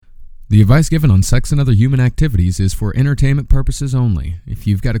The advice given on sex and other human activities is for entertainment purposes only. If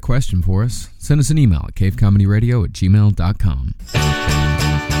you've got a question for us, send us an email at cavecomedyradio@gmail.com.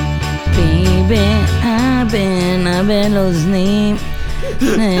 Baby, I've been losing.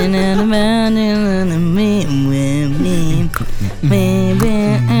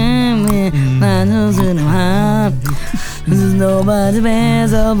 This is nobody's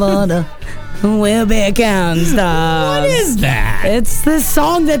best of we'll be counting stars. What is that? It's this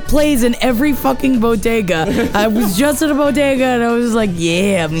song that plays in every fucking bodega. I was just at a bodega and I was like,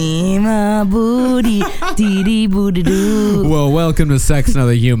 yeah, me, my booty, dee booty doo. Well, welcome to Sex and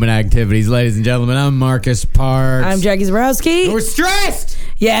Other Human Activities, ladies and gentlemen. I'm Marcus Parks. I'm Jackie Zabrowski. We're stressed.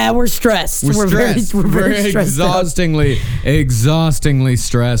 Yeah, we're stressed. We're stressed. We're very stressed exhaustingly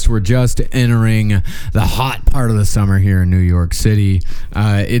stressed. We're just entering the hot part of the summer here in New York City.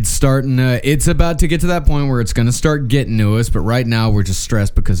 It's about to get to that point where it's going to start getting to us, but right now we're just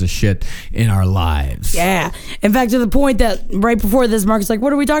stressed because of shit in our lives. Yeah. In fact, to the point that right before this, Mark's like,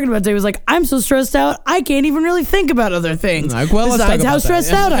 what are we talking about today? He was like, I'm so stressed out, I can't even really think about other things. Like, well, besides how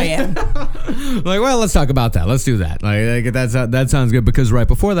stressed out I am. Like, well, let's talk about that. Let's do that. Like that sounds good, because right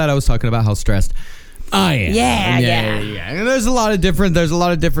before that I was talking about how stressed I am. Yeah. And there's a lot of different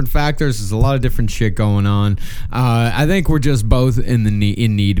factors. There's a lot of different shit going on. I think we're just both in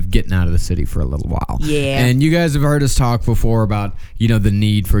need of getting out of the city for a little while. Yeah. And you guys have heard us talk before about, the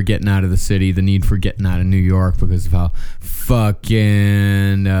need for getting out of the city, the need for getting out of New York because of how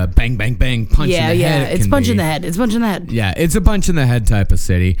fucking bang, bang, bang, punch in the head. Yeah, it's punch in the head. It's punch in the head. Yeah, it's a punch in the head type of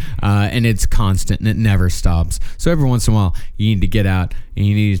city, and it's constant and it never stops. So every once in a while, you need to get out and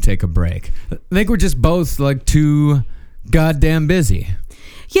you need to take a break. I think we're just both like too goddamn busy.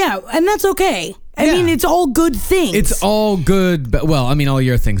 Yeah, and that's okay. I mean, it's all good things. It's all good, but, well, I mean, all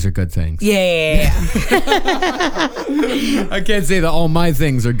your things are good things. Yeah. I can't say that all my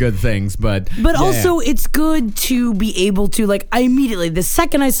things are good things, but also it's good to be able to, like, I immediately, the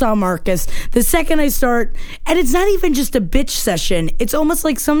second I saw Marcus, the second I start, and it's not even just a bitch session. It's almost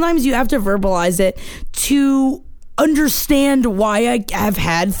like sometimes you have to verbalize it to understand why I have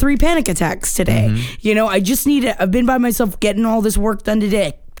had 3 panic attacks today. Mm-hmm. I just I've been by myself getting all this work done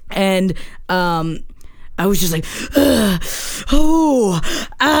today. And I was just like,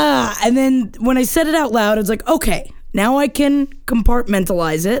 and then when I said it out loud, I was like, okay, now I can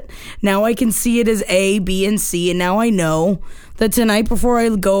compartmentalize it. Now I can see it as A, B, and C. And now I know that tonight before I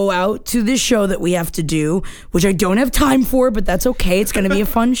go out to this show that we have to do, which I don't have time for, but that's okay. It's going to be a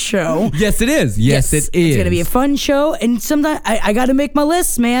fun show. Yes, it is. Yes, it is. It's going to be a fun show. And sometimes I got to make my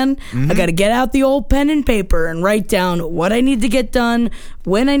lists, man. Mm-hmm. I got to get out the old pen and paper and write down what I need to get done,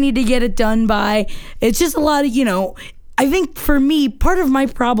 when I need to get it done by. It's just a lot of, I think for me, part of my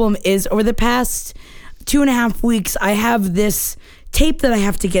problem is over the past 2.5 weeks, I have this tape that I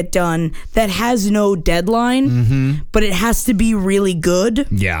have to get done that has no deadline, but it has to be really good.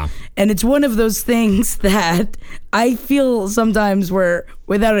 Yeah. And it's one of those things that I feel sometimes where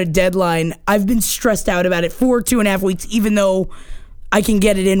without a deadline, I've been stressed out about it for 2.5 weeks, even though I can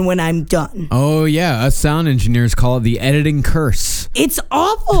get it in when I'm done. Oh, yeah. Us sound engineers call it the editing curse. It's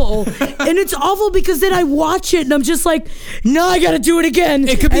awful. And it's awful because then I watch it and I'm just like, no, I got to do it again.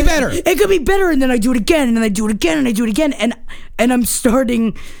 It could be better. It could be better. And then I do it again and then I do it again and I do it again. And I'm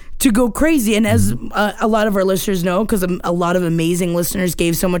starting to go crazy. And as a lot of our listeners know, because a lot of amazing listeners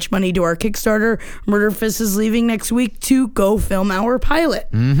gave so much money to our Kickstarter, Murder Fist is leaving next week to go film our pilot,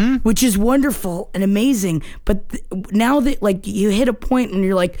 which is wonderful and amazing. But now that you hit a point when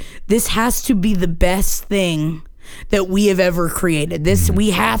you're like, this has to be the best thing that we have ever created. We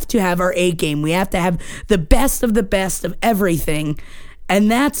have to have our A game. We have to have the best of everything. And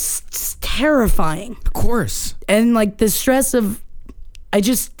that's terrifying. Of course. And the stress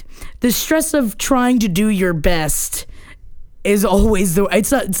of trying to do your best is always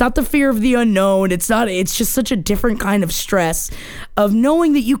it's not the fear of the unknown. It's just such a different kind of stress of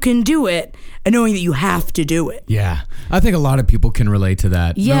knowing that you can do it and knowing that you have to do it. Yeah. I think a lot of people can relate to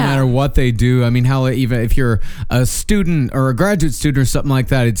that. Yeah. No matter what they do. I mean, even if you're a student or a graduate student or something like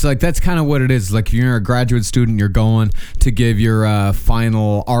that, it's like that's kind of what it is. Like if you're a graduate student, you're going to give your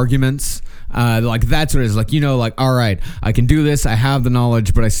final arguments. That's what it is. All right, I can do this. I have the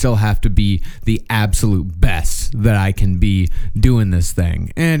knowledge, but I still have to be the absolute best that I can be doing this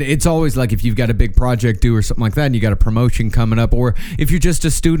thing. And it's always like if you've got a big project due or something like that, and you got a promotion coming up, or if you're just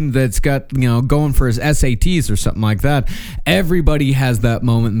a student that's got, going for his SATs or something like that, everybody has that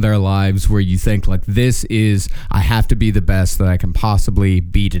moment in their lives where you think like, I have to be the best that I can possibly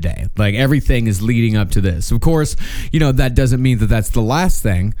be today. Like everything is leading up to this. Of course, that doesn't mean that that's the last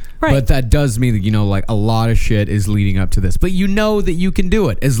thing, right? But that does mean that, like a lot of shit is leading up to this. But you know that you can do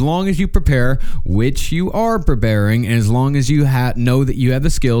it as long as you prepare, which you are preparing, and as long as you know that you have the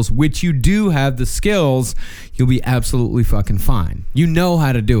skills, which you do have the skills, you'll be absolutely fucking fine. You know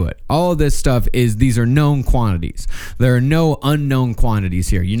how to do it. All of this stuff these are known quantities. There are no unknown quantities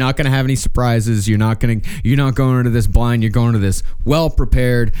here. You're not going to have any surprises. You're not going into this blind. You're going into this well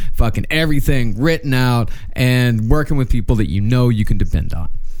prepared, fucking everything written out, and working with people that you can depend on.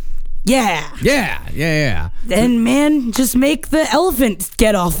 Yeah. And man, just make the elephant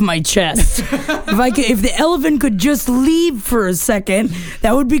get off my chest. If the elephant could just leave for a second,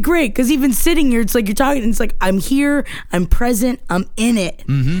 that would be great. Because even sitting here, it's like you're talking, and it's like I'm here, I'm present, I'm in it.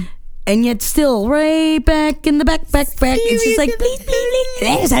 Mm-hmm. And yet still right back in the back. It's just like, please,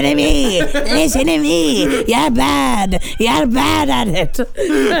 listen to me. You're bad at it.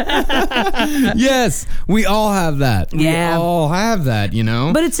 Yes, we all have that. Yeah. We all have that,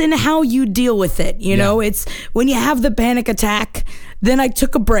 But it's in how you deal with it, It's when you have the panic attack, then I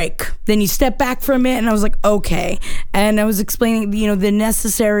took a break. Then you step back for a minute, and I was like, okay. And I was explaining,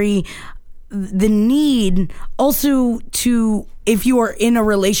 the need also to, if you are in a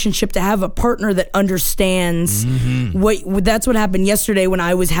relationship, to have a partner that understands that's what happened yesterday when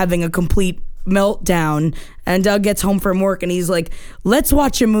I was having a complete meltdown, and Doug gets home from work and he's like, let's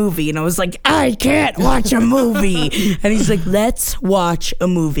watch a movie. And I was like, I can't watch a movie. And he's like, let's watch a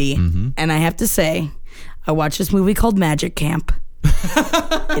movie. And I have to say, I watched this movie called Magic Camp.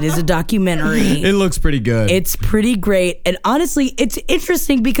 It is a documentary. It looks pretty good. It's pretty great. And honestly, it's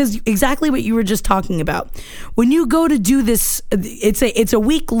interesting because exactly what you were just talking about. When you go to do this, it's a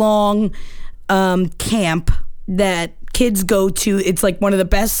week-long camp that kids go to. It's like one of the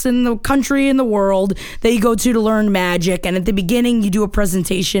best in the country, in the world, that you go to learn magic. And at the beginning, you do a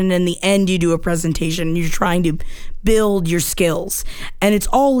presentation. And in the end, you do a presentation. You're trying to build your skills. And it's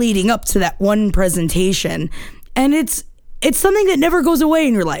all leading up to that one presentation. And it's something that never goes away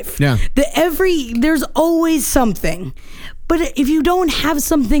in your life. Yeah. There's always something. But if you don't have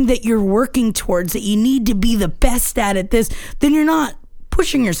something that you're working towards, that you need to be the best at then you're not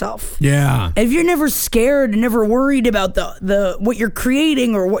pushing yourself. Yeah. If you're never scared and never worried about the what you're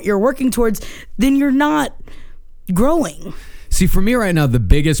creating or what you're working towards, then you're not growing. See, for me right now, the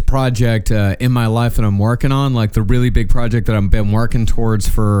biggest project in my life that I'm working on, like the really big project that I've been working towards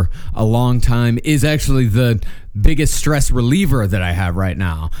for a long time, is actually the biggest stress reliever that I have right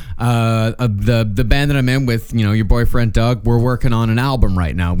now. The band that I'm in with, your boyfriend Doug, we're working on an album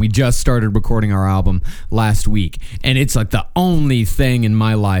right now. We just started recording our album last week, and it's like the only thing in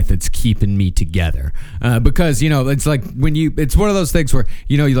my life that's keeping me together. Because it's like it's one of those things where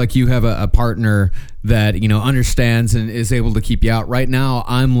you have a partner that understands and is able to keep you out. Right now,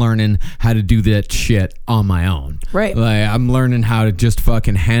 I'm learning how to do that shit on my own. Right. Like I'm learning how to just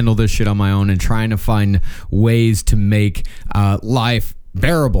fucking handle this shit on my own and trying to find ways to make life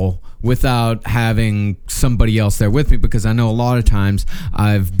bearable without having somebody else there with me, because I know a lot of times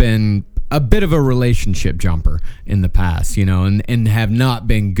I've been a bit of a relationship jumper in the past, and have not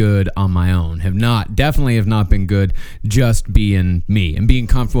been good on my own. Definitely have not been good just being me and being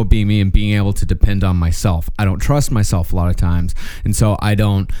comfortable being me and being able to depend on myself. I don't trust myself a lot of times, and so I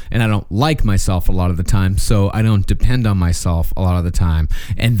don't like myself a lot of the time, so I don't depend on myself a lot of the time.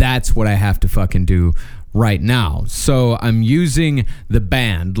 And that's what I have to fucking do right now. So I'm using the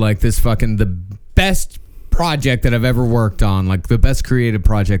band, like the best project that I've ever worked on, like the best creative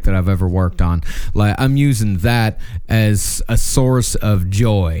project that I've ever worked on. Like I'm using that as a source of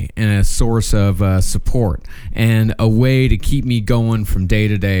joy and a source of support and a way to keep me going from day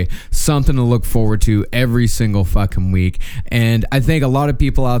to day, something to look forward to every single fucking week. And I think a lot of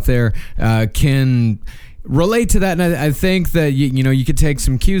people out there can relate to that, and I think that you could take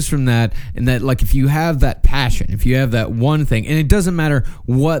some cues from that, and that like if you have that passion, if you have that one thing, and it doesn't matter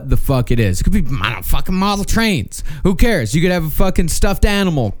what the fuck it is, it could be fucking model trains, who cares? You could have a fucking stuffed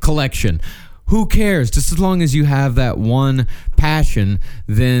animal collection, who cares? Just as long as you have that one passion,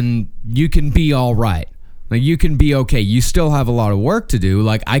 then you can be all right. Like, you can be okay. You still have a lot of work to do.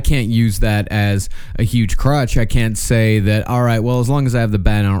 Like, I can't use that as a huge crutch. I can't say that, all right, well, as long as I have the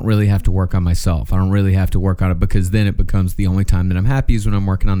band, I don't really have to work on myself. I don't really have to work on it, because then it becomes the only time that I'm happy is when I'm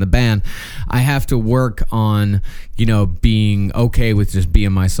working on the band. I have to work on, being okay with just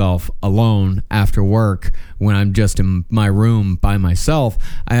being myself alone after work when I'm just in my room by myself.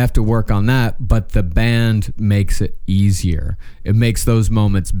 I have to work on that, but the band makes it easier. It makes those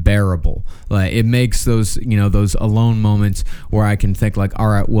moments bearable. Like, it makes those, those alone moments where I can think like, all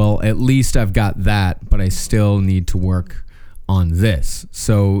right, well, at least I've got that, but I still need to work on this.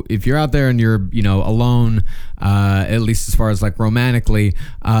 So if you're out there and you're, alone, at least as far as like romantically,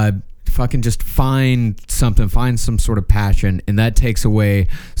 fucking just find some sort of passion, and that takes away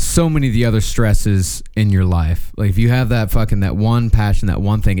so many of the other stresses in your life. Like, if you have that one passion, that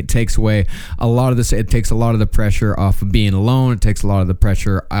one thing, it takes away a lot of this. It takes a lot of the pressure off of being alone. It takes a lot of the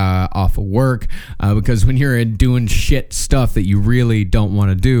pressure off of work, because when you're doing shit stuff that you really don't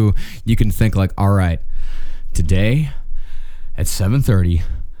want to do, you can think like, all right, today at 7:30,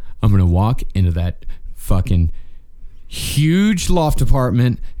 I'm gonna walk into that fucking huge loft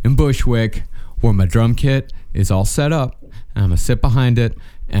apartment in Bushwick where my drum kit is all set up, and I'm gonna sit behind it,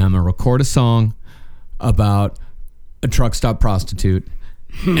 and I'm gonna record a song about a truck stop prostitute,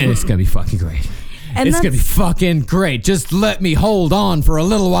 and it's gonna be fucking great. And it's gonna be fucking great. Just let me hold on for a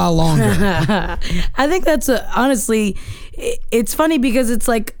little while longer. I think that's honestly, it's funny because it's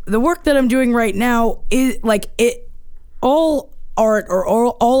like the work that I'm doing right now is like all art or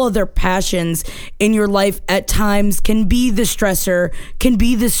all other passions in your life at times can be the stressor, can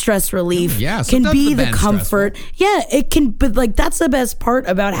be the stress relief, can be the comfort. Stressful. Yeah, it can, but like that's the best part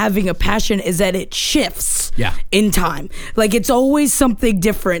about having a passion is that it shifts in time. Like, it's always something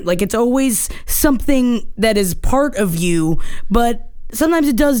different. Like, it's always something that is part of you, but sometimes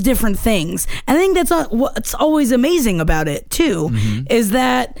it does different things. And I think that's what's always amazing about it too, is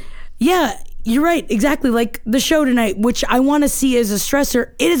that, you're right, exactly. Like the show tonight, which I want to see as a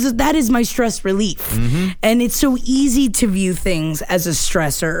stressor, that is my stress relief. And it's so easy to view things as a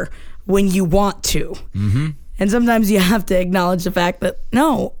stressor when you want to. And sometimes you have to acknowledge the fact that,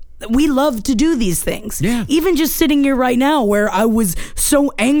 no, we love to do these things. Yeah. Even just sitting here right now where I was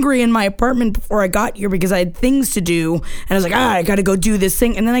so angry in my apartment before I got here because I had things to do. And I was like, I got to go do this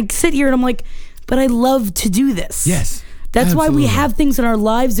thing. And then I sit here and I'm like, but I love to do this. Yes. That's Absolutely. Why we have things in our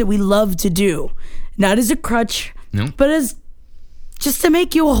lives that we love to do. Not as a crutch, but as just to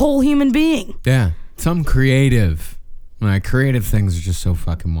make you a whole human being. Yeah. Something creative. Like, creative things are just so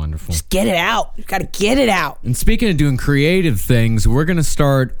fucking wonderful. Just get it out. You gotta get it out. And speaking of doing creative things, we're gonna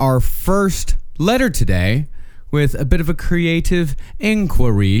start our first letter today with a bit of a creative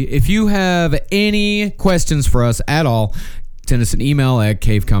inquiry. If you have any questions for us at all, send us an email at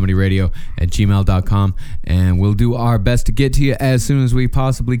cavecomedyradio@gmail.com, and we'll do our best to get to you as soon as we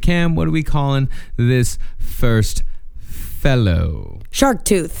possibly can. What are we calling this first fellow? Shark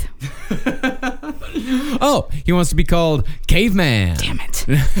Tooth. Oh, he wants to be called Caveman. Damn it.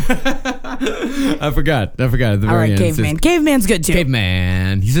 I forgot. All right, Caveman. Caveman's good too.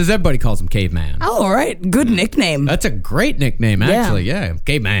 Caveman. He says everybody calls him Caveman. Oh, all right. Good nickname. That's a great nickname, actually. Yeah.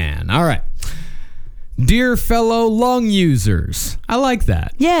 Caveman. All right. Dear fellow lung users. I like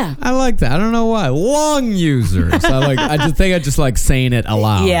that. Yeah. I like that. I don't know why. Lung users. I just like saying it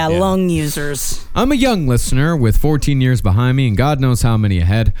aloud. Yeah, lung users. I'm a young listener with 14 years behind me and God knows how many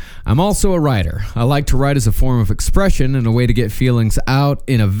ahead. I'm also a writer. I like to write as a form of expression and a way to get feelings out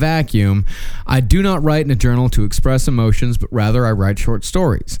in a vacuum. I do not write in a journal to express emotions, but rather I write short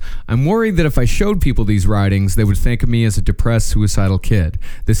stories. I'm worried that if I showed people these writings, they would think of me as a depressed, suicidal kid.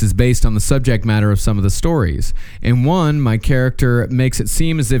 This is based on the subject matter of some of the stories. In one, my character makes it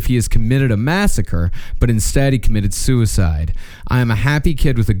seem as if he has committed a massacre, but instead he committed suicide. I am a happy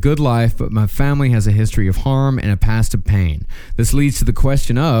kid with a good life, but my family has a history of harm and a past of pain. This leads to the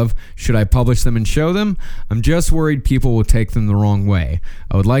question of, should I publish them and show them? I'm just worried people will take them the wrong way.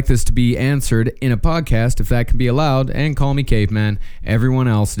 I would like this to be answered in a podcast if that can be allowed, and call me Caveman. Everyone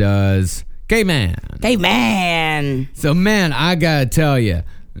else does. Caveman. Caveman. So, man, I gotta tell you,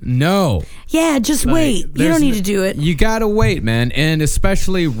 no. Yeah, just wait. You don't need to do it. You gotta wait, man. And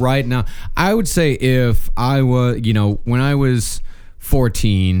especially right now. I would say if I was, when I was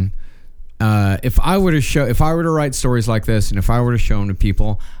 14, if I were to write stories like this and if I were to show them to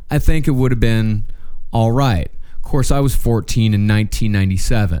people, I think it would have been all right. Of course, I was 14 in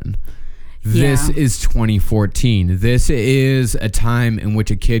 1997. This Yeah. is 2014. This is a time in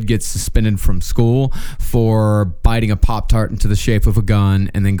which a kid gets suspended from school for biting a Pop-Tart into the shape of a gun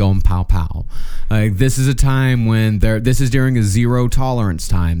and then going pow pow. This is a time when this is during a zero tolerance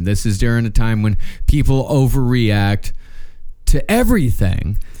time. This is during a time when people overreact to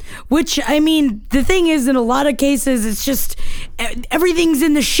everything. Which, I mean, the thing is, in a lot of cases, it's just everything's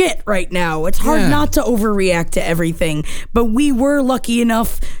in the shit right now. It's hard not to overreact to everything. But we were lucky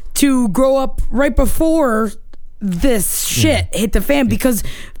enough to grow up right before this shit hit the fan, because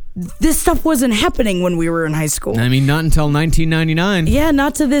this stuff wasn't happening when we were in high school. I mean, not until 1999. Yeah,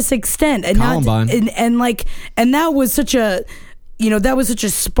 not to this extent. And Columbine. And that was such a, that was such a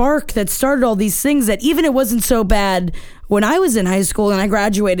spark that started all these things, that even it wasn't so bad when I was in high school and I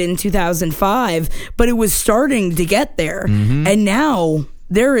graduated in 2005, but it was starting to get there. Mm-hmm. And now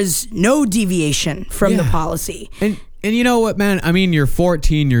there is no deviation from the policy. And you know what, man? I mean, you're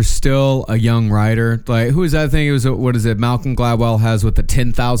 14. You're still a young writer. Like, who is that thing? It was, what is it? Malcolm Gladwell has with the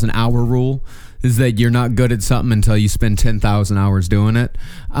 10,000 hour rule, is that you're not good at something until you spend 10,000 hours doing it.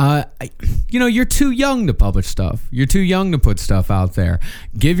 You're too young to publish stuff. You're too young to put stuff out there.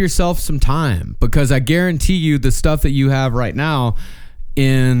 Give yourself some time, because I guarantee you the stuff that you have right now,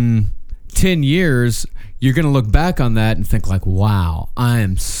 in 10 years, you're going to look back on that and think like, wow, I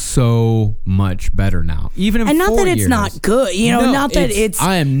am so much better now. Even in 4 years. And not that it's not good, not that it's...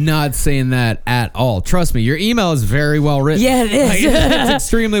 I am not saying that at all. Trust me, your email is very well written. Yeah, it is. Like, it's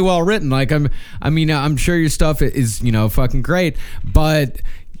extremely well written. Like, I'm sure your stuff is, fucking great, but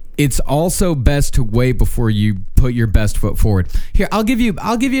it's also best to wait before you put your best foot forward. Here, I'll give you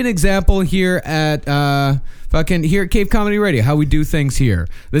an example here at here at Cave Comedy Radio, how we do things here.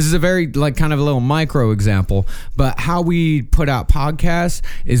 This is a very kind of a little micro example, but how we put out podcasts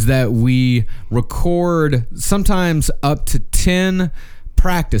is that we record sometimes up to 10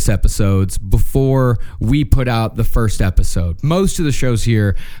 practice episodes before we put out the first episode. Most of the shows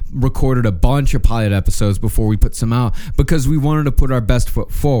here recorded a bunch of pilot episodes before we put some out, because we wanted to put our best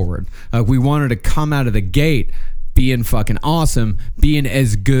foot forward. We wanted to come out of the gate being fucking awesome, being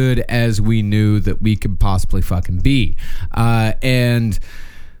as good as we knew that we could possibly fucking be. And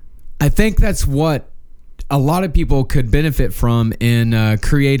I think that's what a lot of people could benefit from in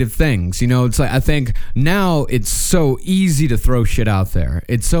creative things. It's like, I think now it's so easy to throw shit out there.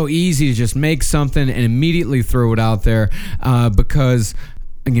 It's so easy to just make something and immediately throw it out there, because,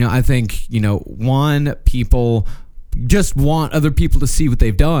 I think, people just want other people to see what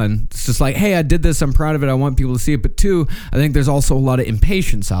they've done. It's just like, hey, I did this, I'm proud of it, I want people to see it. But two, I think there's also a lot of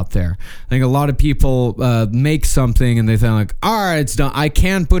impatience out there. I think a lot of people make something and they think like, all right, it's done, I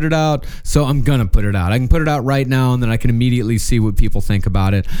can put it out, so I'm gonna put it out. I can put it out right now, and then I can immediately see what people think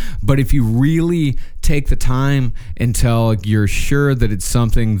about it. But if you really take the time until you're sure that it's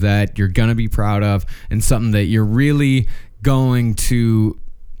something that you're gonna be proud of, and something that you're really going to,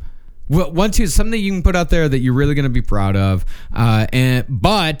 something that you can put out there that you're really going to be proud of,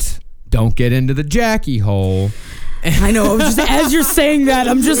 but don't get into the Jackie hole. I know. Just as you're saying that,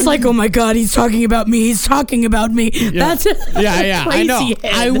 I'm just like, oh my god, he's talking about me. He's talking about me. Yeah. That's I know. head.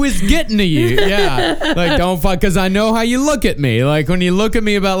 I was getting to you. Yeah, like, don't fuck, because I know how you look at me. Like, when you look at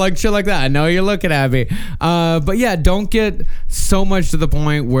me about like shit like that, I know you're looking at me. But yeah, don't get so much to the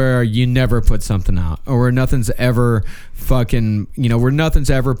point where you never put something out, or where nothing's ever fucking, where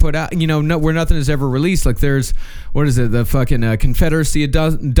nothing's ever put out, where nothing is ever released. Like, there's, what is it, the fucking Confederacy of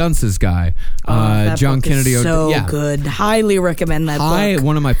Dunces guy, John book Kennedy. Is so good. Highly recommend that book.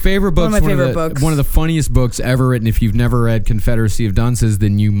 One of my favorite books. One of my favorite books. One of the funniest books ever written. If you've never read Confederacy of Dunces,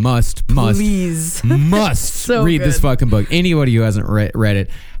 then you must So read good. this fucking book. Anybody who hasn't read it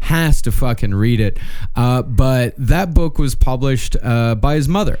has to fucking read it. But that book was published by his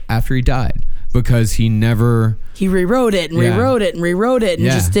mother after he died, because he rewrote it and rewrote it and rewrote it and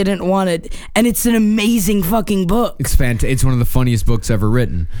just didn't want it. And it's an amazing fucking book. It's fantastic. It's one of the funniest books ever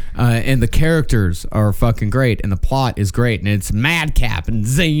written. And the characters are fucking great, and the plot is great, and it's madcap and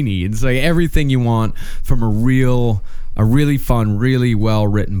zany. It's like everything you want from a really fun, really well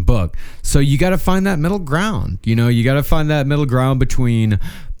written book. So you got to find that middle ground. You got to find that middle ground between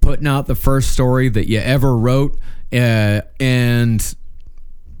putting out the first story that you ever wrote and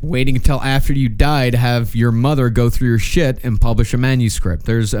waiting until after you died to have your mother go through your shit and publish a manuscript.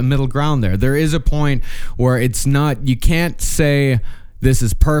 There's a middle ground there. There is a point where it's not, you can't say this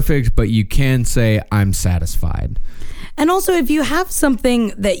is perfect, but you can say I'm satisfied. And also, if you have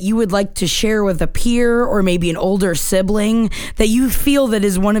something that you would like to share with a peer or maybe an older sibling that you feel that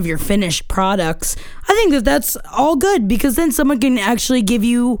is one of your finished products, I think that that's all good, because then someone can actually give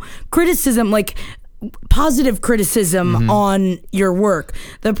you criticism. Like, positive criticism on your work.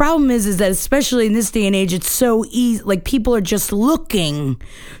 The problem is that especially in this day and age, it's so easy. Like, people are just looking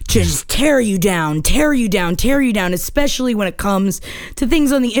to just tear you down, especially when it comes to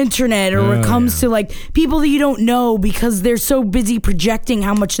things on the internet or when it comes to like people that you don't know, because they're so busy projecting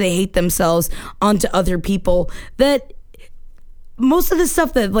how much they hate themselves onto other people that most of the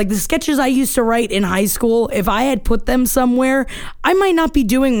stuff that, like, the sketches I used to write in high school, if I had put them somewhere, I might not be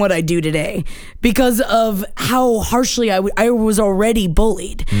doing what I do today because of how harshly I was already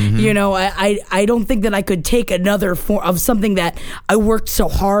bullied. You know, I don't think that I could take another form of something that I worked so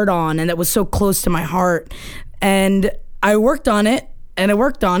hard on and that was so close to my heart. And I worked on it, and I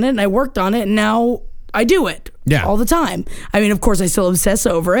worked on it, and I worked on it, and now I do it all the time. I mean, of course, I still obsess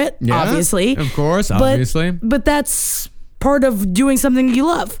over it, obviously. Of course, obviously. But that's part of doing something you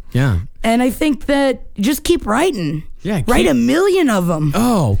love. Yeah. And I think that just keep writing. Yeah. Write a million of them.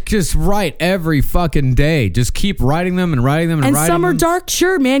 Oh, just write every fucking day. Just keep writing them and writing them and writing them. And some are dark,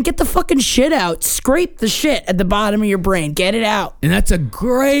 sure, man. Get the fucking shit out. Scrape the shit at the bottom of your brain. Get it out. And that's a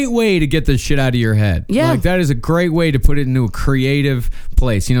great way to get the shit out of your head. Yeah. Like, that is a great way to put it into a creative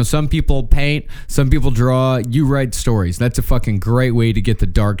place. You know, some people paint, some people draw, you write stories. That's a fucking great way to get the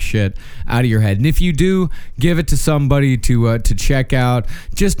dark shit out of your head. And if you do, give it to somebody to check out.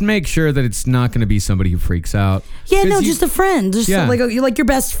 Just make sure that it's not going to be somebody who freaks out. Yeah, no, just a friend. Just like your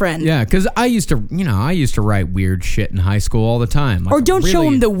best friend. Yeah, because I used to write weird shit in high school all the time. Like, or don't show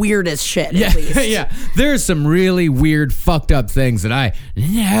them the weirdest shit, at least. Yeah, there's some really weird, fucked up things that I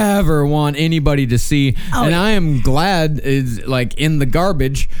never want anybody to see. And I am glad is like in the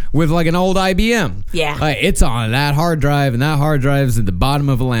garbage with like an old IBM. Yeah. It's on that hard drive, and that hard drive is at the bottom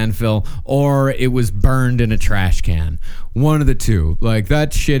of a landfill, or it was burned in a trash can. One of the two. Like,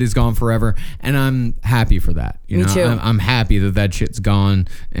 that shit is gone forever, and I'm happy for that. Me too. I'm happy that shit's gone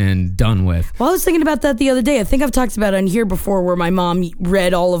and done with. Well, I was thinking about that the other day. I think I've talked about it on here before, where my mom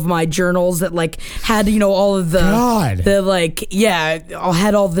read all of my journals that like had, all of had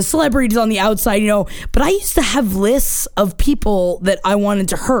all the celebrities on the outside, but I used to have lists of people that I wanted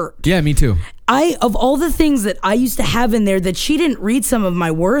to hurt. Yeah, me too. Of all the things that I used to have in there, that she didn't read some of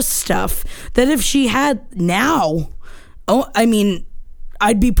my worst stuff, that if she had now,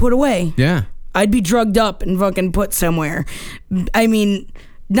 I'd be put away. Yeah. I'd be drugged up and fucking put somewhere. I mean,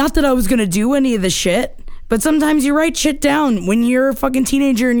 not that I was going to do any of the shit, but sometimes you write shit down when you're a fucking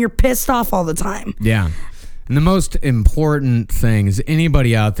teenager and you're pissed off all the time. Yeah. And the most important thing is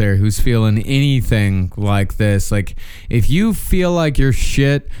anybody out there who's feeling anything like this, like, if you feel like your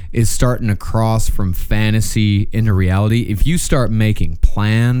shit is starting to cross from fantasy into reality, if you start making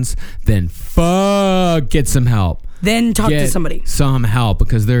plans, then get some help. Then talk to somebody. Some help,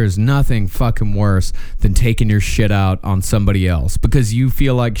 because there is nothing fucking worse than taking your shit out on somebody else because you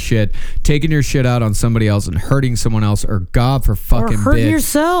feel like shit. Taking your shit out on somebody else and hurting someone else, or God for fucking or hurting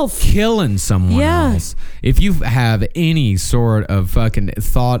yourself, killing someone else. If you have any sort of fucking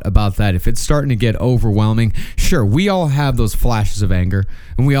thought about that, if it's starting to get overwhelming, sure, we all have those flashes of anger,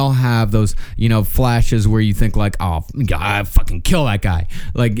 and we all have those, flashes where you think like, oh, God, fucking kill that guy.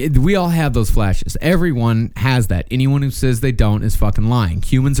 Like, we all have those flashes. Everyone has that. Anyone who says they don't is fucking lying.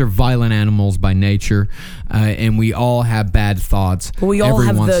 Humans are violent animals by nature, and we all have bad thoughts every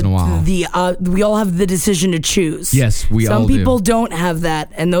once in a while. We all have the decision to choose. Yes, we all do. Some people don't have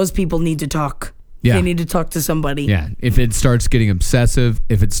that, and those people need to talk. Yeah. They need to talk to somebody. Yeah. If it starts getting obsessive,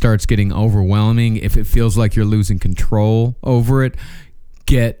 if it starts getting overwhelming, if it feels like you're losing control over it,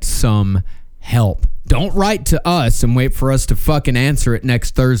 get some help. Don't write to us and wait for us to fucking answer it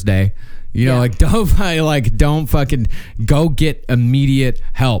next Thursday. Don't fucking go get immediate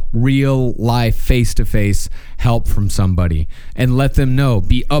help, real life, face-to-face help from somebody, and let them know.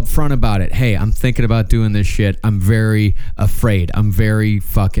 Be upfront about it. Hey, I'm thinking about doing this shit. I'm very afraid. I'm very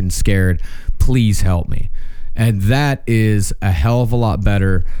fucking scared. Please help me. And that is a hell of a lot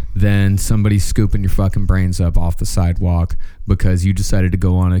better than somebody scooping your fucking brains up off the sidewalk because you decided to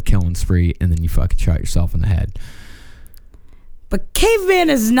go on a killing spree and then you fucking shot yourself in the head. But Caveman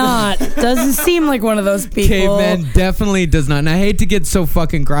doesn't seem like one of those people. Caveman definitely does not. And I hate to get so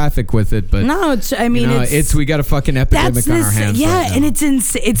fucking graphic with it, but no, we got a fucking epidemic on our hands. Yeah, right now. and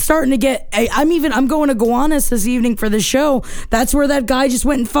it's starting to get. I'm going to Gowanus this evening for the show. That's where that guy just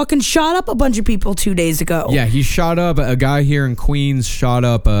went and fucking shot up a bunch of people 2 days ago. Yeah, he shot up a guy here in Queens. Shot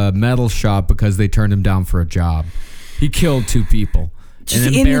up a metal shop because they turned him down for a job. He killed 2 people. Just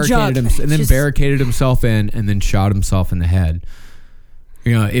and then barricaded himself in, and then shot himself in the head.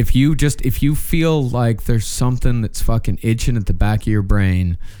 If you feel like there's something that's fucking itching at the back of your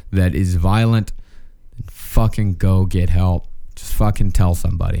brain that is violent, then fucking go get help. Just fucking tell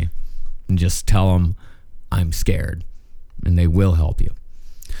somebody. and just tell them I'm scared, and they will help you.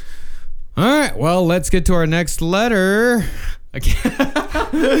 All right, well, let's get to our next letter. I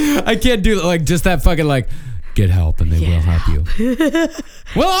can't do like just that fucking like get help and they will help you.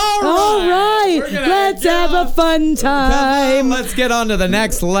 Well, all right. Let's have a fun time. Let's get on to the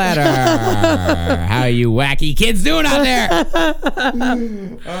next letter. How you wacky kids doing out there?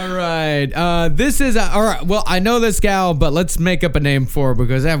 All right. This is all right. Well, I know this gal, but let's make up a name for her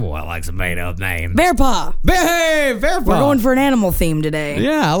because everyone likes a made up name. Bear Paw. Hey, Bear Paw. We're going for an animal theme today.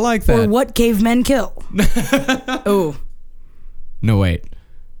 Yeah, I like that. Or what cavemen kill. Oh. No, wait.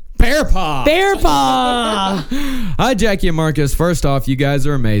 Bear Paw. Bear Paw. Hi, Jackie and Marcus. First off, you guys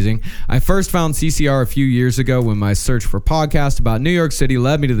are amazing. I first found CCR a few years ago when my search for podcasts about New York City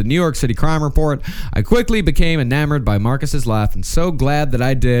led me to the New York City Crime Report. I quickly became enamored by Marcus's laugh and so glad that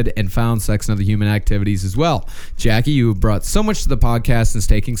I did and found Sex and Other Human Activities as well. Jackie, you have brought so much to the podcast since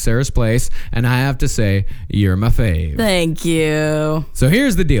taking Sarah's place, and I have to say, you're my fave. Thank you. So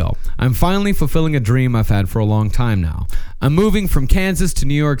here's the deal. I'm finally fulfilling a dream I've had for a long time now. I'm moving from Kansas to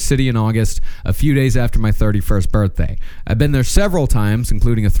New York City in August, a few days after my 31st birthday. I've been there several times,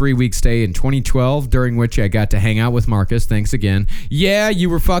 including a 3-week stay in 2012, during which I got to hang out with Marcus. Thanks again. Yeah, you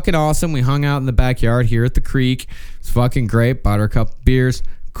were fucking awesome. We hung out in the backyard here at the creek. It's fucking great. Bought her a couple beers.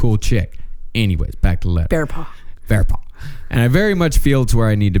 Cool chick. Anyways, back to the letter. Bear Paw. Bear Paw. And I very much feel it's where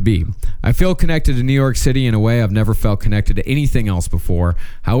I need to be. I feel connected to New York City in a way I've never felt connected to anything else before.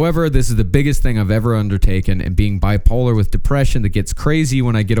 However, this is the biggest thing I've ever undertaken, and being bipolar with depression that gets crazy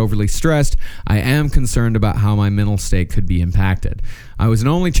when I get overly stressed, I am concerned about how my mental state could be impacted. I was an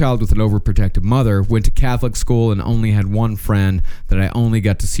only child with an overprotective mother, went to Catholic school, and only had one friend that I only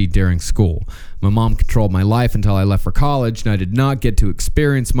got to see during school. My mom controlled my life until I left for college, and I did not get to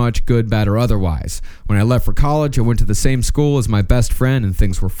experience much, good, bad, or otherwise. When I left for college, I went to the same school as my best friend, and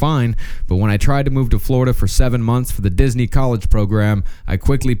things were fine, but when I tried to move to Florida for 7 months for the Disney college program, I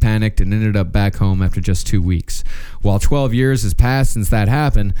quickly panicked and ended up back home after just 2 weeks. While 12 years has passed since that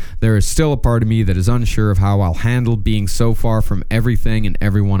happened, there is still a part of me that is unsure of how I'll handle being so far from everything and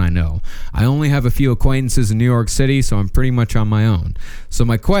everyone I know. I only have a few acquaintances in New York City, so I'm pretty much on my own. So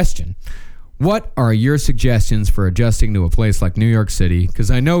my question: what are your suggestions for adjusting to a place like New York City?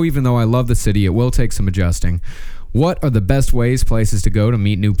 Because I know even though I love the city, it will take some adjusting. What are the best places to go to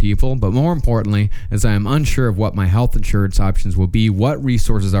meet new people? But more importantly, as I am unsure of what my health insurance options will be, what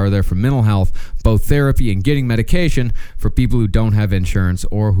resources are there for mental health, both therapy and getting medication for people who don't have insurance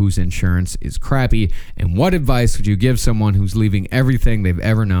or whose insurance is crappy? And what advice would you give someone who's leaving everything they've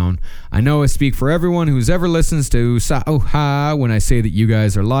ever known? I know I speak for everyone who's ever listens to Sa-Oh-Ha when I say that you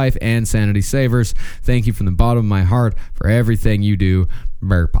guys are life and sanity savers. Thank you from the bottom of my heart for everything you do.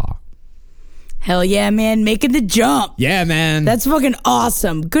 Bear Paw. Hell yeah, man. Making the jump. Yeah, man. That's fucking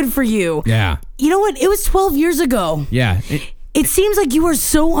awesome. Good for you. Yeah. You know what? It was 12 years ago. Yeah. It seems like you are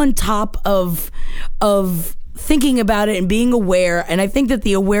so on top of thinking about it and being aware, and I think that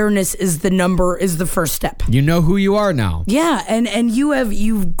the awareness is the first step. You know who you are now. Yeah, and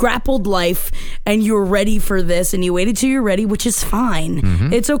you've grappled life and you're ready for this, and you waited till you're ready, which is fine.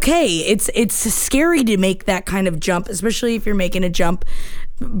 Mm-hmm. It's okay. It's scary to make that kind of jump, especially if you're making a jump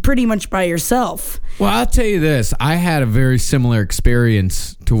pretty much by yourself. Well, I'll tell you this. I had a very similar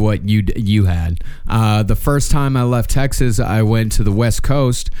experience to what you had. The first time I left Texas, I went to the West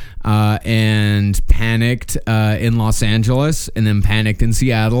Coast and panicked in Los Angeles, and then panicked in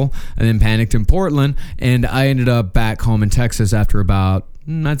Seattle, and then panicked in Portland, and I ended up back home in Texas after about,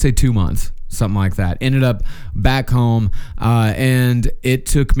 I'd say 2 months. Something like that. Ended up back home, and it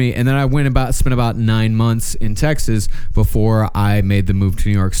took me. And then I spent about 9 months in Texas before I made the move to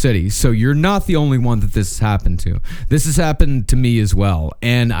New York City. So you're not the only one that this has happened to. This has happened to me as well,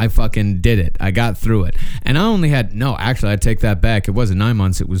 and I fucking did it. I got through it, and I only had I take that back. It wasn't 9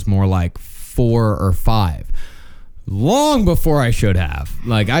 months. It was more like 4 or 5. Long before I should have.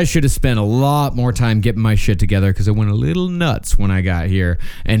 Like, I should have spent a lot more time getting my shit together because I went a little nuts when I got here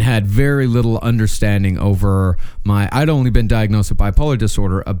and had very little understanding over I'd only been diagnosed with bipolar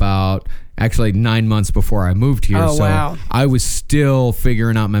disorder about actually 9 months before I moved here. Oh, wow. I was still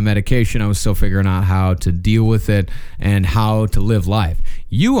figuring out my medication. I was still figuring out how to deal with it and how to live life.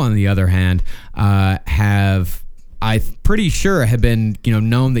 You, on the other hand, I'm pretty sure had been,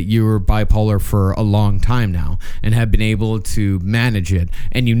 known that you were bipolar for a long time now and have been able to manage it.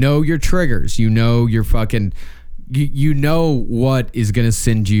 And you know your triggers. You know your fucking... You know what is going to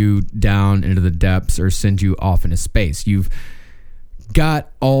send you down into the depths or send you off into space. You've got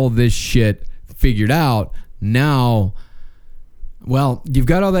all this shit figured out. Now, well, you've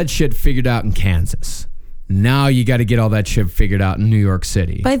got all that shit figured out in Kansas. Now you got to get all that shit figured out in New York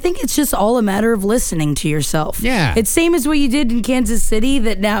City. But I think it's just all a matter of listening to yourself. Yeah. It's same as what you did in Kansas City,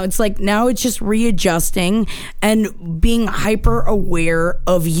 that now it's just readjusting and being hyper aware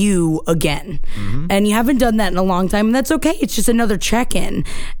of you again. Mm-hmm. And you haven't done that in a long time, and that's okay. It's just another check-in.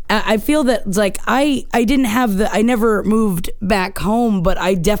 I feel that it's like I never moved back home, but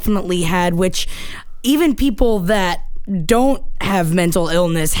I definitely had, which even people that don't have mental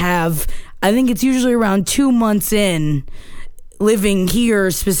illness have. I think it's usually around 2 months in living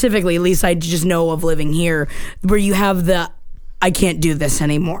here specifically, at least I just know of living here, where you have the, I can't do this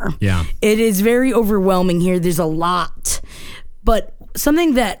anymore. Yeah. It is very overwhelming here. There's a lot. But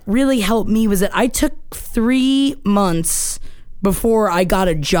something that really helped me was that I took 3 months before I got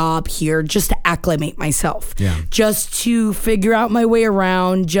a job here just to acclimate myself. Yeah. Just to figure out my way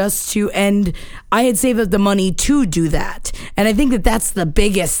around, and I had saved up the money to do that. And I think that that's the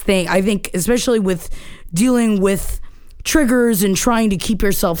biggest thing. I think especially with dealing with triggers and trying to keep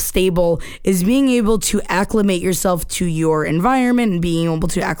yourself stable is being able to acclimate yourself to your environment and being able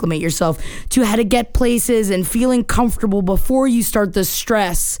to acclimate yourself to how to get places and feeling comfortable before you start the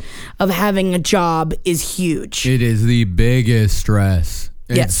stress of having a job is huge. It is the biggest stress.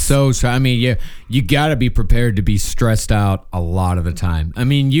 Yes. It's so I mean, you got to be prepared to be stressed out a lot of the time. I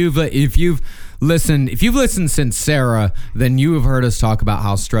mean, if you've listened since Sarah, then you have heard us talk about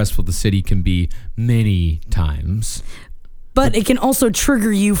how stressful the city can be many times. But it can also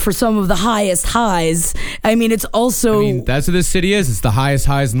trigger you for some of the highest highs. I mean, it's also... I mean, that's what this city is. It's the highest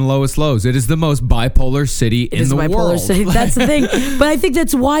highs and the lowest lows. It is the most bipolar city in the world. City. That's the thing. But I think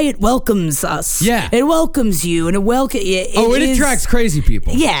that's why it welcomes us. Yeah. It welcomes you, and it attracts crazy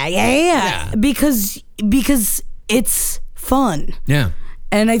people. Yeah. Because it's fun. Yeah.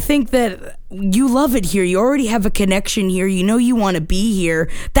 And I think that you love it here. You already have a connection here. You know you want to be here.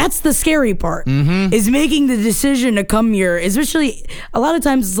 That's the scary part, is making the decision to come here. Especially a lot of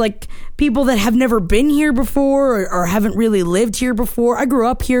times it's like people that have never been here before or haven't really lived here before. I grew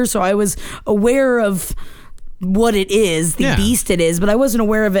up here, so I was aware of what it is, the beast it is, but I wasn't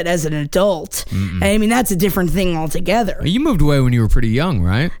aware of it as an adult. I mean, that's a different thing altogether. You moved away when you were pretty young,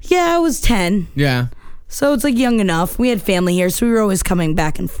 right? Yeah, I was 10. Yeah. So it's like young enough. We had family here, so we were always coming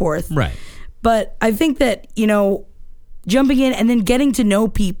back and forth. Right. But I think that, jumping in and then getting to know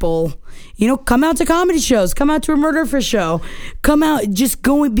people, come out to comedy shows, come out to a Murder Fish show, come out, just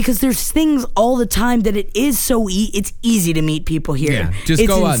going, because there's things all the time that it is so it's easy to meet people here. Yeah, just it's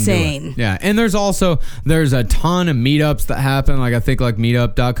go insane. out and do it. Yeah, and there's a ton of meetups that happen. Like I think like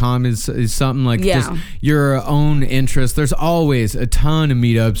meetup.com is something like just your own interest. There's always a ton of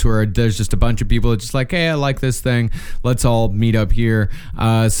meetups where there's just a bunch of people that's just like, hey, I like this thing. Let's all meet up here.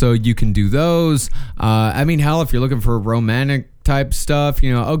 So you can do those. I mean, hell, if you're looking for romantic type stuff,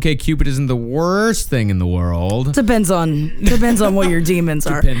 okay, Cupid isn't the worst thing in the world. Depends on what your demons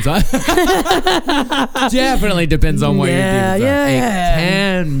are. Definitely depends on what your demons are. It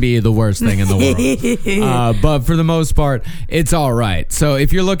can be the worst thing in the world. But for the most part, it's all right. So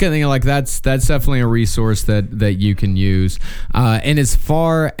if you're looking at like that's definitely a resource that you can use. And as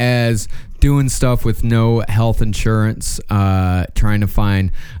far as doing stuff with no health insurance, trying to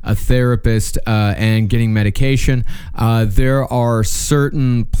find a therapist, and getting medication. There are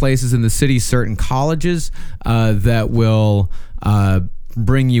certain places in the city, certain colleges that will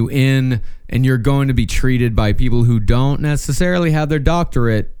bring you in, and you're going to be treated by people who don't necessarily have their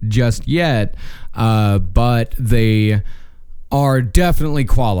doctorate just yet, but they are definitely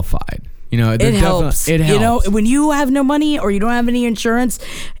qualified. It helps. It helps. When you have no money or you don't have any insurance,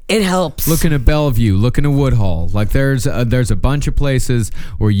 it helps. Looking at Bellevue, looking at Woodhull, like there's a bunch of places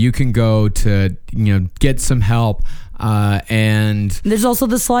where you can go to get some help. And there's also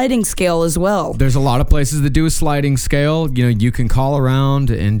the sliding scale as well. There's a lot of places that do a sliding scale. You can call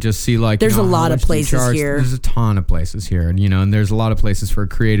around and just see like. There's a lot of places here. There's a ton of places here, and there's a lot of places for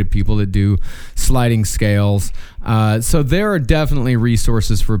creative people that do sliding scales. So there are definitely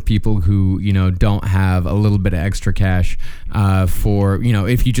resources for people who don't have a little bit of extra cash. For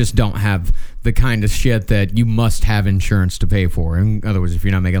if you just don't have the kind of shit that you must have insurance to pay for. In other words, if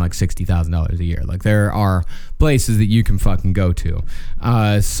you're not making like $60,000 a year, like there are places that you can fucking go to.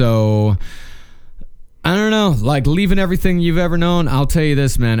 So I don't know, like leaving everything you've ever known. I'll tell you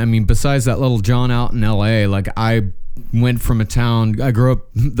this, man. I mean, besides that little John out in LA, like I went from a town, I grew up,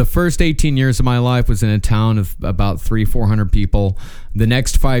 the first 18 years of my life was in a town of about 300-400 people. The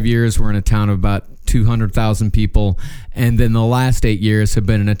next 5 years were in a town of about 200,000 people, and then the last 8 years have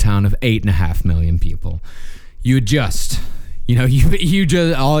been in a town of 8.5 million people. You adjust.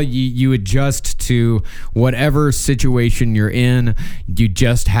 you adjust to whatever situation you're in. You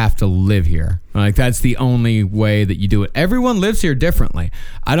just have to live here. Like, that's the only way that you do it. Everyone lives here differently.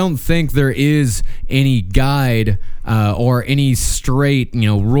 I don't think there is any guide or any straight,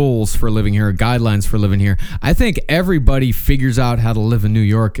 rules for living here, guidelines for living here. I think everybody figures out how to live in New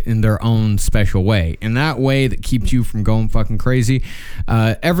York in their own special way. In that way that keeps you from going fucking crazy.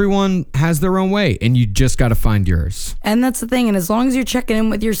 Everyone has their own way, and you just got to find yours. And that's the thing. And as long as you're checking in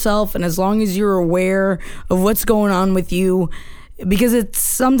with yourself, and as long as you're aware of what's going on with you, because it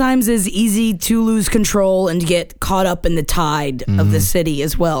sometimes is easy to lose control and get caught up in the tide of the city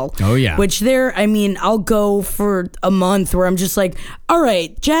as well. Oh, yeah. Which I'll go for a month where I'm just like, all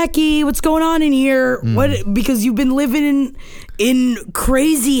right, Jackie, what's going on in here? What? Because you've been living in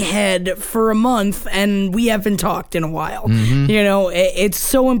crazy head for a month and we haven't talked in a while. It's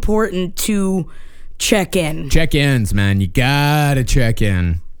so important to check in. Check-ins, man. You gotta check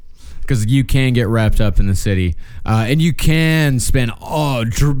in. Because you can get wrapped up in the city, and you can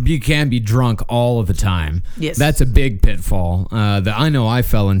you can be drunk all of the time. Yes, that's a big pitfall that I know I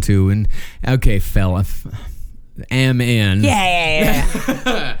fell into. And am in.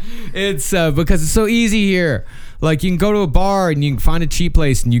 Yeah. It's because it's so easy here. Like, you can go to a bar and you can find a cheap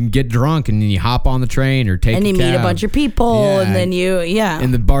place and you can get drunk and then you hop on the train or take a cab. And you meet a bunch of people and then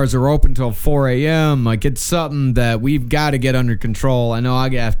And the bars are open till 4 a.m. Like, it's something that we've got to get under control. I know I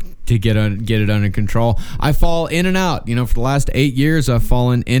have to get it under control. I fall in and out. For the last 8 years, I've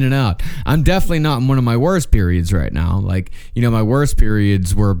fallen in and out. I'm definitely not in one of my worst periods right now. Like, my worst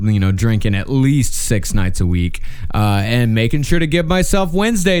periods were, drinking at least 6 nights a week and making sure to give myself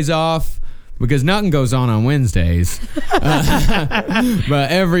Wednesdays off. Because nothing goes on Wednesdays. But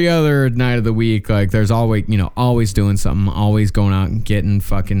every other night of the week, like, there's always doing something, always going out and getting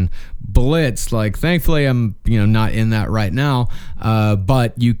fucking blitzed. Like, thankfully, I'm, not in that right now.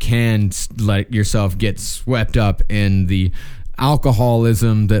 But you can let yourself get swept up in the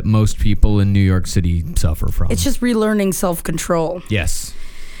alcoholism that most people in New York City suffer from. It's just relearning self-control. Yes.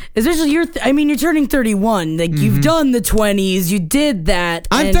 Especially you're turning 31. Like, you've done the 20s. You did that.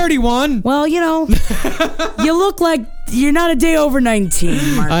 I'm 31. Well, you look like you're not a day over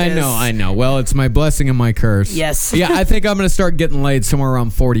 19, Marcus. I know. Well, it's my blessing and my curse. Yes. Yeah, I think I'm going to start getting laid somewhere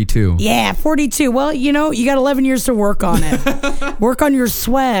around 42. Yeah, 42. Well, you got 11 years to work on it. Work on your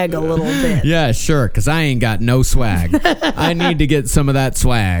swag a little bit. Yeah, sure, because I ain't got no swag. I need to get some of that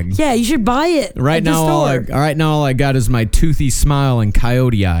swag. Yeah, you should buy it right now. All I got is my toothy smile and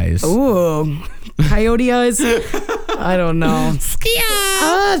coyote eyes. Ooh, coyote eyes? I don't know.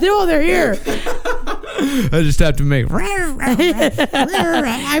 No, they're here. I just have to make. I've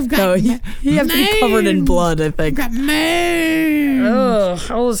got. You have to be covered in blood, I think. I've got mane.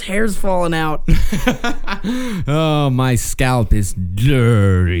 Ugh, all his hair's falling out. Oh, my scalp is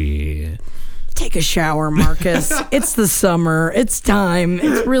dirty. Take a shower, Marcus. It's the summer. It's time.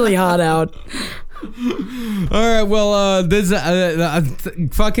 It's really hot out. All right, well, this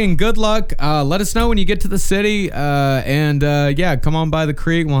fucking good luck. Let us know when you get to the city, and come on by the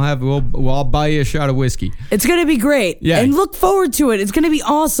creek. We'll all buy you a shot of whiskey. It's gonna be great. Yeah, and look forward to it. It's gonna be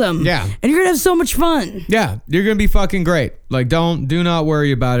awesome. Yeah, and you're gonna have so much fun. Yeah, you're gonna be fucking great. Like, do not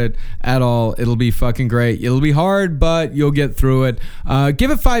worry about it at all. It'll be fucking great. It'll be hard, but you'll get through it. Give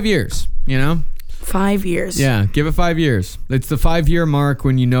it 5 years. 5 years. Yeah, give it 5 years. It's the 5-year mark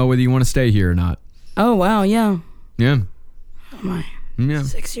when you know whether you want to stay here or not. Oh, wow, yeah. Yeah. Oh, my. Yeah.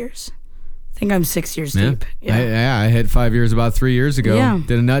 6 years. I think I'm 6 years deep. Yeah. I hit 5 years about 3 years ago. Yeah.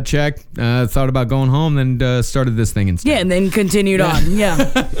 Did a nut check, thought about going home, then started this thing instead. Yeah, and then continued on. Yeah.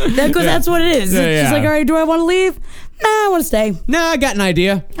 That's what it is. It's just like, all right, do I want to leave? Nah, I want to stay. Nah, I got an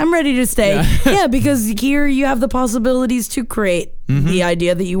idea. I'm ready to stay. Yeah, because here you have the possibilities to create the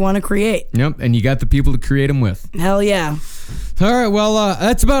idea that you want to create. Yep, and you got the people to create them with. Hell yeah. All right, well,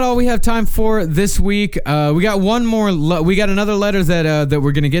 that's about all we have time for this week. We got one more. We got another letter that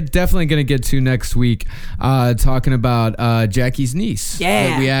we're definitely gonna get to next week, talking about Jackie's niece.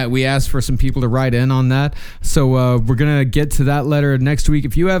 Yeah, we asked for some people to write in on that, so we're gonna get to that letter next week.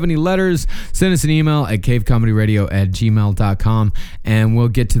 If you have any letters, send us an email at cavecomedyradio@gmail.com, and we'll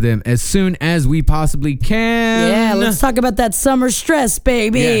get to them as soon as we possibly can. Yeah, let's talk about that summer stress,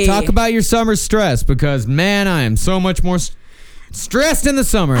 baby. Yeah, talk about your summer stress, because man, I am so much more stressed in the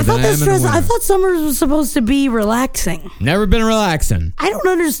summer than I am in the winter. I thought summer was supposed to be relaxing. Never been relaxing. I don't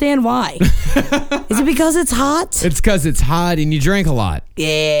understand why. Is it because it's hot? It's because it's hot and you drink a lot.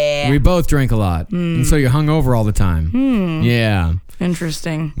 Yeah. We both drink a lot. And so you're hungover all the time. Yeah.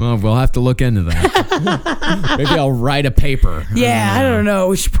 Interesting. Well, we'll have to look into that. Maybe I'll write a paper. Yeah, I don't know.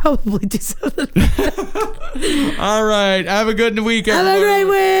 We should probably do something. All right. Have a good week, Have everybody. a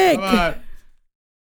great week. Bye.